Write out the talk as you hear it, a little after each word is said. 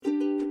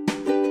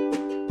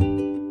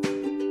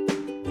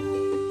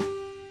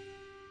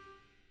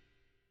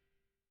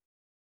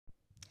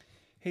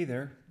Hey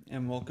there,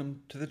 and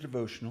welcome to the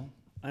Devotional.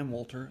 I'm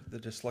Walter, the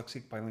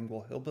dyslexic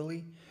bilingual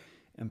hillbilly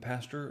and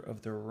pastor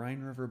of the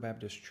Rhine River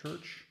Baptist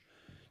Church.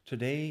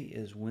 Today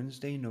is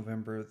Wednesday,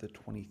 November the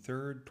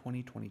 23rd,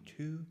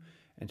 2022,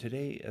 and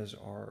today is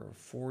our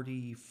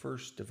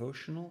 41st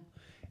devotional,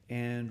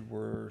 and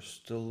we're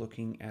still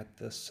looking at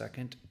the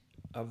second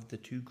of the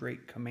two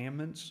great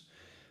commandments.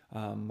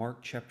 Mark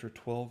chapter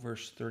 12,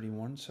 verse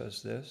 31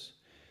 says this,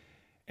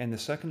 "And the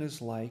second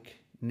is like,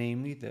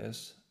 namely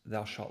this,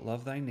 thou shalt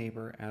love thy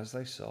neighbor as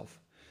thyself.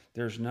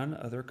 There is none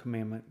other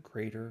commandment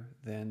greater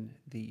than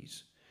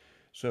these."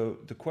 So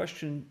the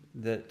question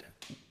that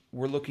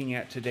we're looking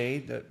at today,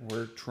 that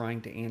we're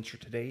trying to answer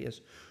today, is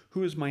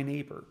who is my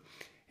neighbor?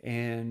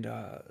 And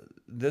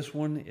this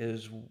one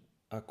is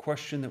a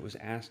question that was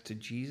asked to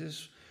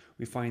Jesus.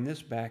 We find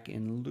this back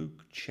in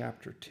Luke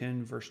chapter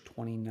 10, verse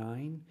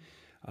 29.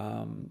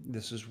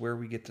 This is where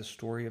we get the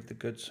story of the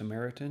Good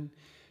Samaritan.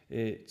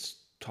 It's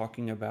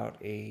talking about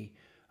a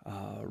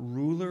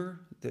ruler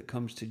that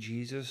comes to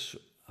Jesus,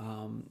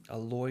 a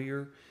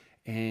lawyer,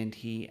 and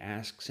he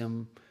asks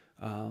him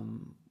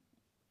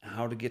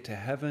how to get to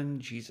heaven.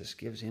 Jesus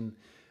gives him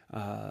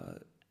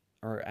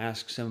or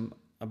asks him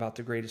about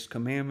the greatest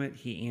commandment.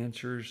 He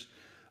answers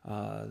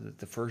that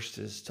the first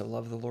is to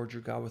love the Lord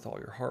your God with all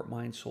your heart,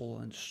 mind, soul,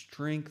 and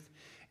strength,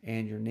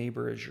 and your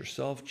neighbor as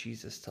yourself.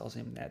 Jesus tells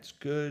him that's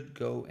good.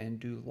 Go and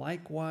do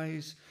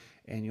likewise,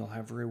 and you'll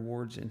have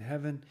rewards in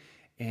heaven.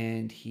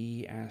 And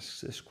he asks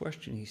this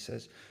question. He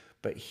says,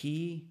 "But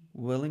he,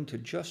 willing to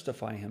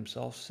justify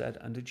himself, said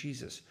unto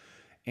Jesus,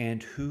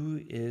 and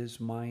who is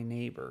my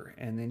neighbor?"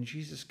 And then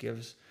Jesus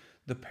gives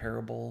the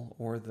parable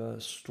or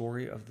the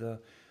story of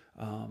the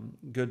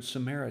Good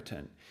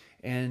Samaritan.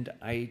 And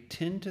I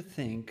tend to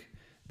think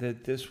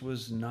that this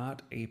was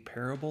not a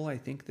parable. I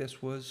think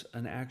this was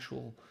an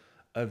actual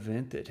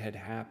event that had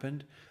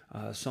happened,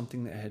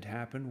 something that had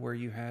happened where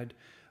you had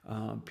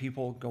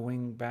people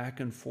going back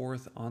and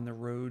forth on the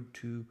road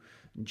to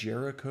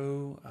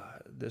Jericho.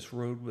 This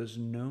road was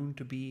known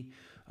to be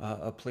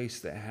a place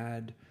that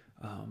had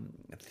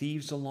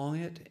thieves along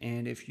it,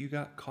 and if you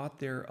got caught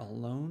there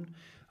alone,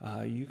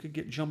 you could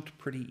get jumped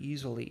pretty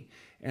easily.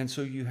 And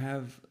so you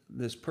have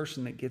this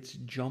person that gets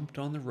jumped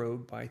on the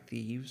road by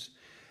thieves.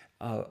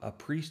 A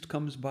priest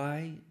comes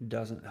by,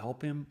 doesn't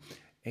help him.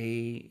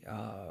 A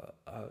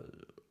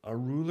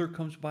ruler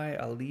comes by,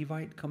 a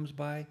Levite comes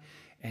by,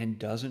 and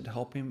doesn't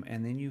help him.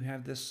 And then you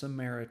have this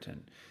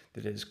Samaritan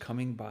that is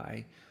coming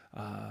by,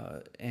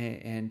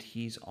 and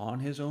he's on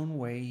his own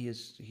way.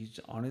 He's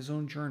on his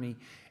own journey,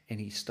 and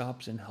he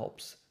stops and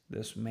helps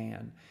this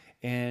man.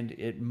 And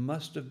it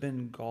must have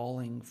been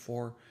galling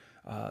for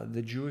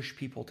the Jewish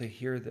people to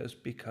hear this,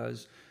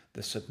 because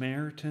the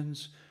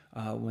Samaritans,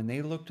 when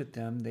they looked at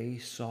them, they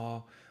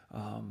saw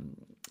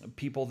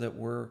people that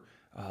were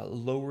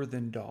lower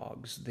than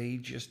dogs. They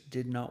just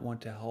did not want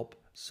to help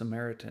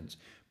Samaritans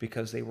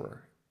because they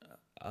were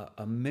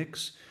a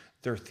mix.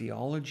 Their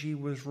theology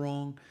was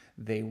wrong.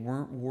 They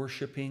weren't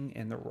worshiping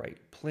in the right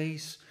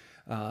place.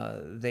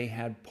 They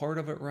had part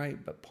of it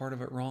right, but part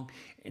of it wrong.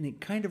 And it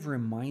kind of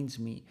reminds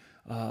me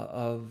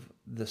of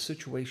the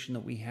situation that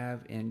we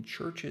have in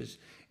churches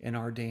in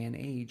our day and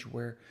age,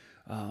 where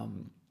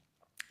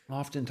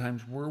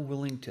oftentimes we're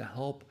willing to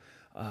help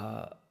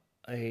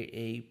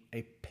a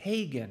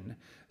pagan,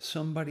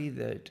 somebody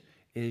that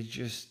is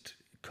just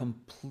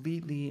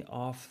completely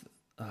off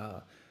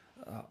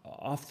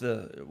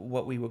the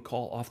what we would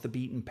call off the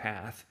beaten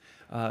path.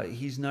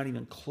 He's not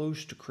even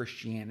close to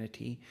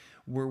Christianity.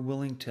 We're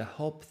willing to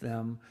help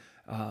them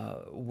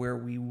where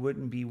we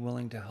wouldn't be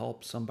willing to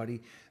help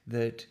somebody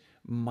that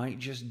might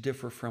just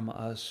differ from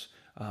us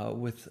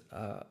with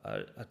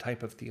a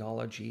type of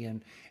theology.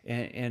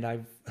 And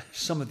I've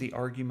some of the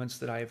arguments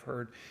that I've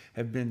heard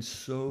have been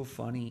so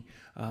funny,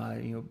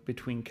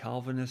 between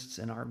Calvinists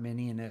and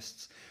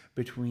Arminianists,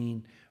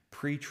 between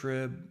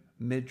pre-trib,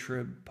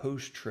 mid-trib,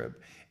 post-trib,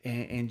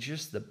 and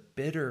just the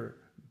bitter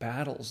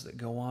battles that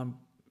go on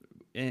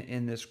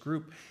in this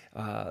group.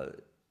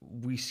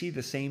 We see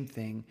the same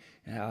thing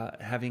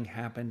having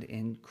happened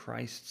in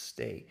Christ's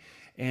day.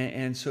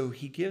 And so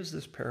he gives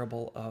this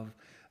parable of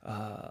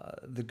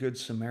the Good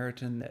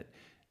Samaritan that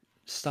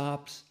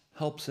stops,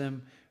 helps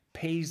him,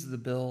 pays the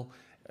bill,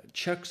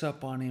 checks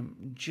up on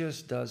him,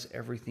 just does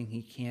everything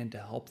he can to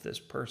help this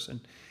person.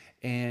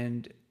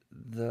 And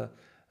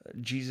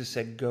Jesus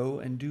said, "Go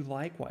and do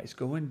likewise.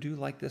 Go and do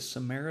like this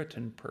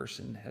Samaritan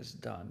person has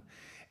done."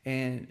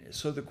 And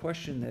so the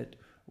question that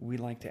we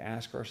like to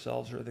ask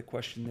ourselves, or the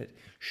question that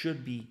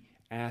should be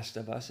asked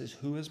of us, is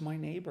who is my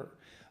neighbor?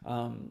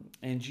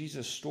 In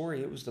Jesus'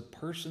 story, it was the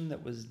person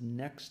that was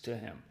next to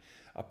him,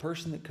 a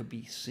person that could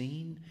be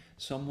seen,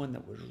 someone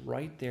that was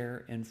right there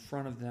in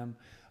front of them.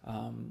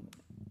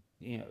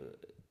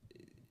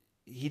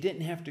 He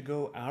didn't have to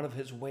go out of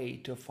his way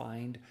to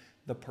find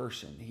the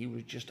person. He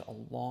was just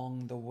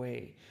along the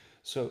way.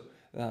 So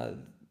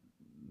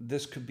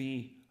this could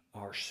be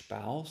our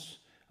spouse,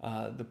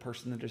 the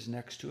person that is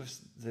next to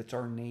us, that's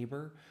our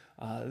neighbor.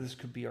 This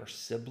could be our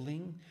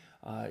sibling.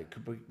 It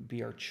could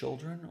be our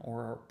children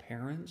or our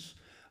parents.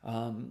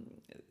 Um,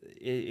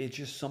 it's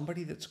just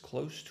somebody that's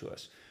close to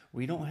us.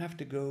 We don't have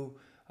to go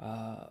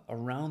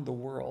around the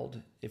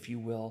world, if you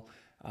will,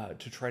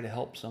 to try to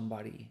help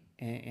somebody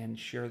and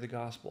share the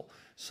gospel.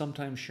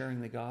 Sometimes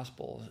sharing the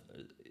gospel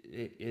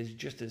is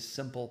just as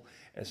simple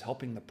as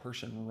helping the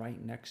person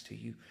right next to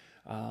you,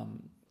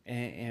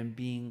 and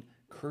being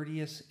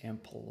courteous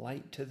and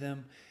polite to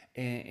them,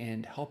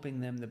 and helping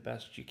them the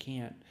best you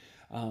can.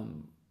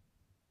 Um,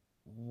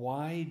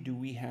 why do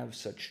we have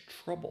such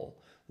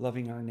trouble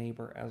loving our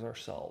neighbor as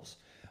ourselves?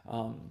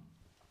 Um,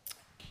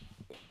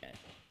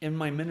 in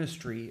my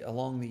ministry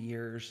along the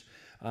years,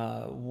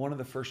 one of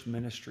the first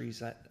ministries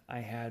that I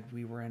had,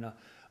 we were in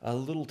a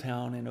little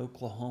town in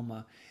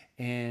Oklahoma,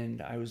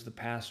 and I was the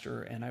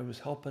pastor, and I was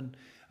helping,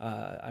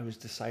 I was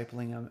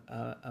discipling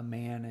a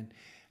man, and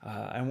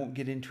I won't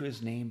get into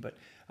his name, but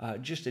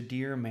just a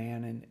dear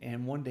man.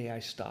 And one day I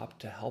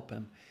stopped to help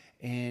him,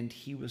 and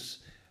he was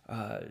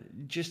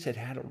just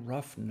had a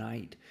rough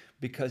night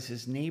because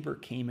his neighbor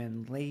came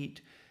in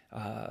late,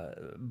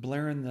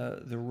 blaring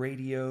the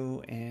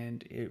radio,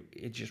 and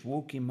it just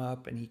woke him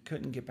up, and he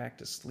couldn't get back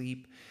to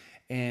sleep,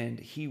 and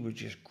he was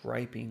just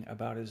griping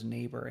about his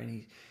neighbor.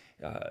 And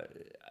uh,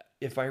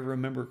 if I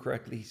remember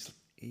correctly,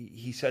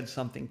 he said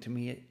something to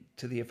me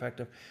to the effect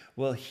of,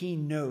 well, he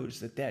knows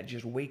that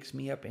just wakes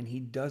me up, and he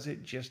does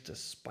it just to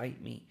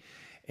spite me.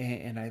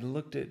 And I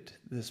looked at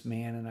this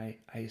man, and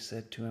I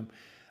said to him,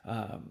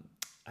 um,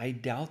 I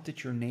doubt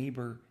that your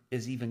neighbor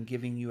is even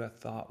giving you a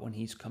thought when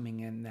he's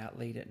coming in that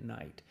late at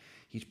night.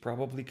 He's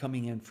probably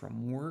coming in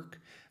from work,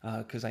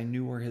 because I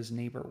knew where his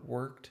neighbor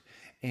worked,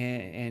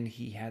 and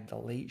he had the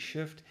late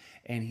shift,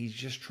 and he's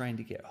just trying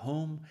to get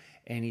home,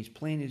 and he's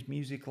playing his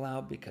music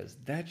loud because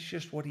that's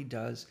just what he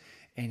does,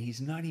 and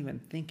he's not even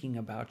thinking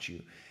about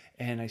you.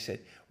 And I said,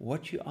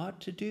 what you ought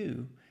to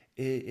do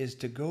is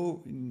to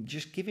go,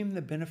 just give him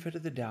the benefit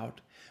of the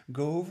doubt,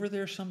 go over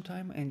there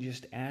sometime and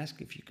just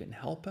ask if you can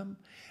help him.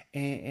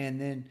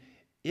 And then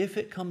if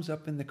it comes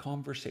up in the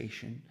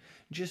conversation,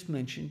 just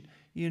mention,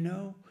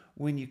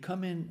 when you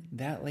come in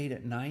that late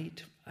at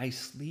night, I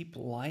sleep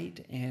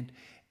light,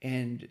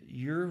 and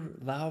your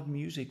loud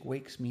music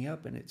wakes me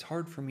up, and it's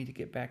hard for me to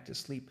get back to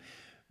sleep.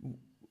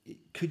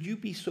 Could you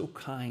be so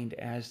kind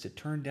as to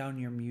turn down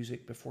your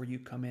music before you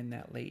come in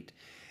that late?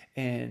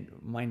 And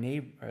my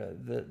neighbor,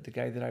 the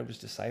guy that I was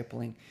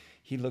discipling,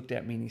 he looked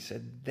at me and he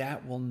said,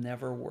 that will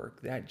never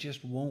work. That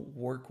just won't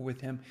work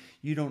with him.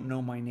 You don't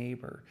know my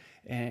neighbor.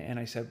 And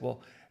I said,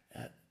 well,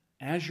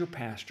 as your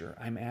pastor,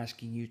 I'm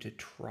asking you to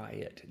try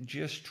it.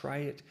 Just try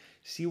it,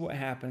 see what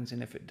happens.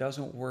 And if it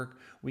doesn't work,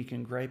 we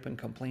can gripe and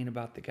complain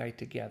about the guy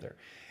together.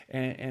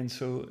 And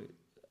so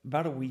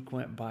about a week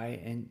went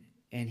by,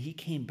 and he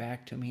came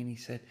back to me and he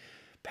said,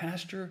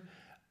 Pastor,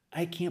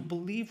 I can't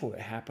believe what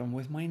happened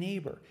with my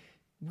neighbor.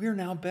 We're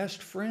now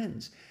best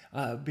friends,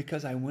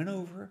 because I went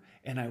over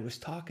and I was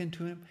talking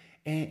to him,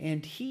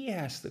 and he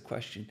asked the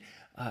question,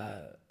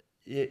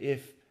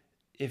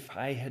 if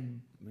I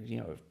had,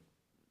 if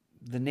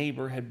the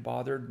neighbor had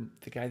bothered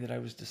the guy that I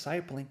was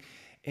discipling,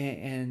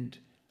 and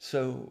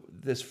so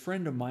this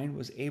friend of mine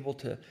was able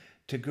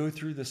to go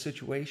through the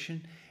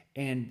situation,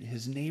 and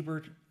his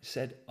neighbor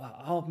said,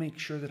 I'll make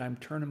sure that I'm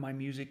turning my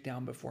music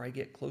down before I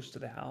get close to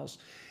the house,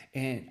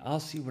 and I'll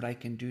see what I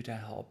can do to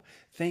help.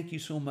 Thank you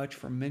so much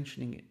for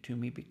mentioning it to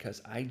me, because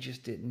I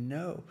just didn't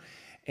know.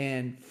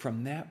 And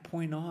from that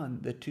point on,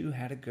 the two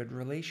had a good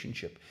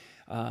relationship,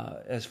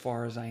 as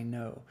far as I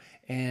know.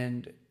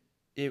 And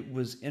it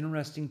was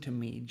interesting to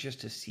me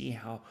just to see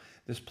how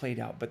this played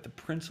out. But the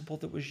principle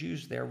that was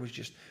used there was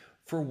just,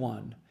 for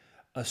one,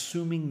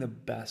 assuming the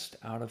best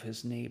out of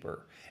his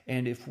neighbor.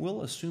 And if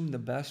we'll assume the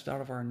best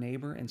out of our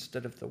neighbor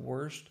instead of the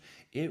worst,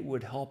 it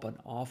would help an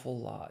awful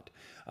lot.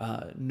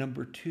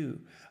 Number two,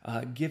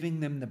 giving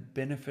them the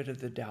benefit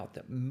of the doubt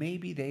that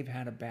maybe they've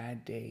had a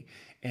bad day,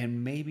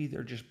 and maybe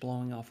they're just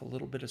blowing off a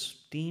little bit of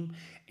steam,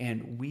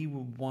 and we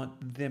would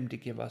want them to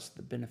give us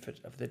the benefit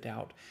of the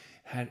doubt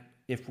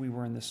if we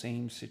were in the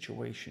same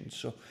situation.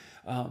 So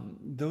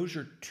those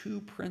are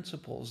two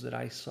principles that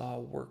I saw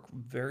work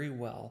very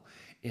well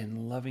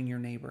in loving your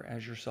neighbor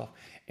as yourself.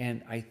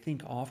 And I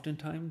think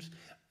oftentimes,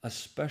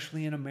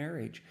 especially in a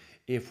marriage,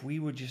 if we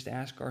would just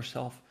ask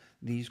ourselves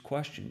these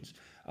questions,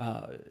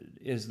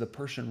 is the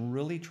person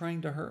really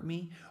trying to hurt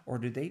me, or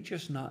do they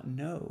just not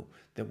know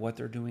that what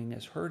they're doing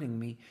is hurting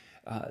me?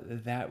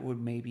 That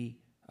would maybe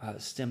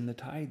stem the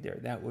tide there.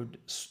 That would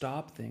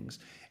stop things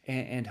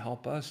and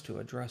help us to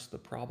address the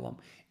problem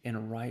in a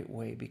right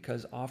way,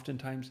 because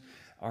oftentimes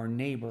our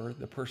neighbor,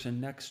 the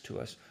person next to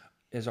us,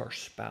 is our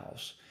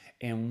spouse,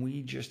 and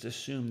we just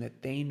assume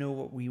that they know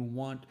what we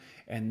want,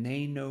 and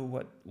they know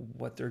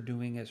what they're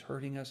doing is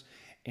hurting us,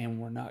 and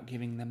we're not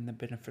giving them the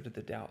benefit of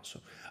the doubt. So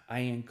I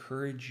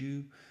encourage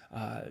you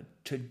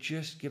to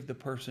just give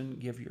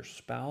your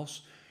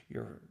spouse,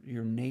 your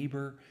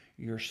neighbor,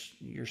 your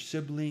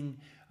sibling,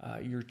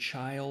 your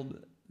child,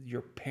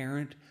 your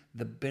parent,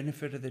 the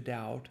benefit of the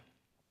doubt,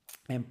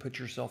 and put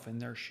yourself in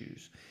their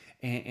shoes.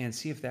 and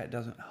see if that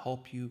doesn't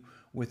help you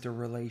with the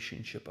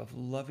relationship of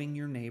loving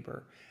your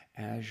neighbor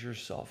as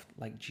yourself,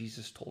 like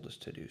Jesus told us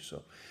to do.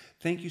 So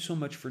thank you so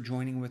much for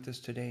joining with us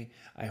today.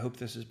 I hope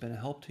this has been a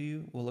help to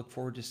you. We'll look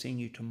forward to seeing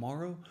you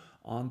tomorrow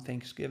on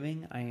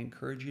Thanksgiving. I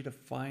encourage you to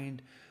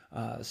find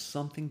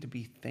something to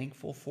be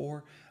thankful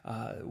for.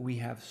 We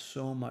have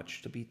so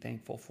much to be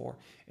thankful for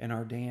in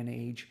our day and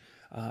age.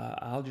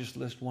 I'll just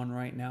list one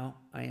right now.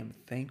 I am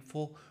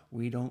thankful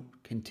we don't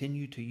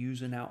continue to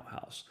use an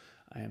outhouse.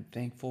 I am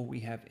thankful we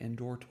have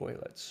indoor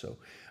toilets. So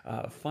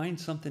find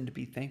something to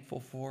be thankful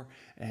for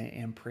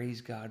and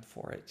praise God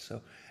for it.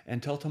 So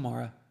until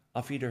tomorrow,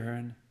 auf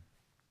Wiederhören.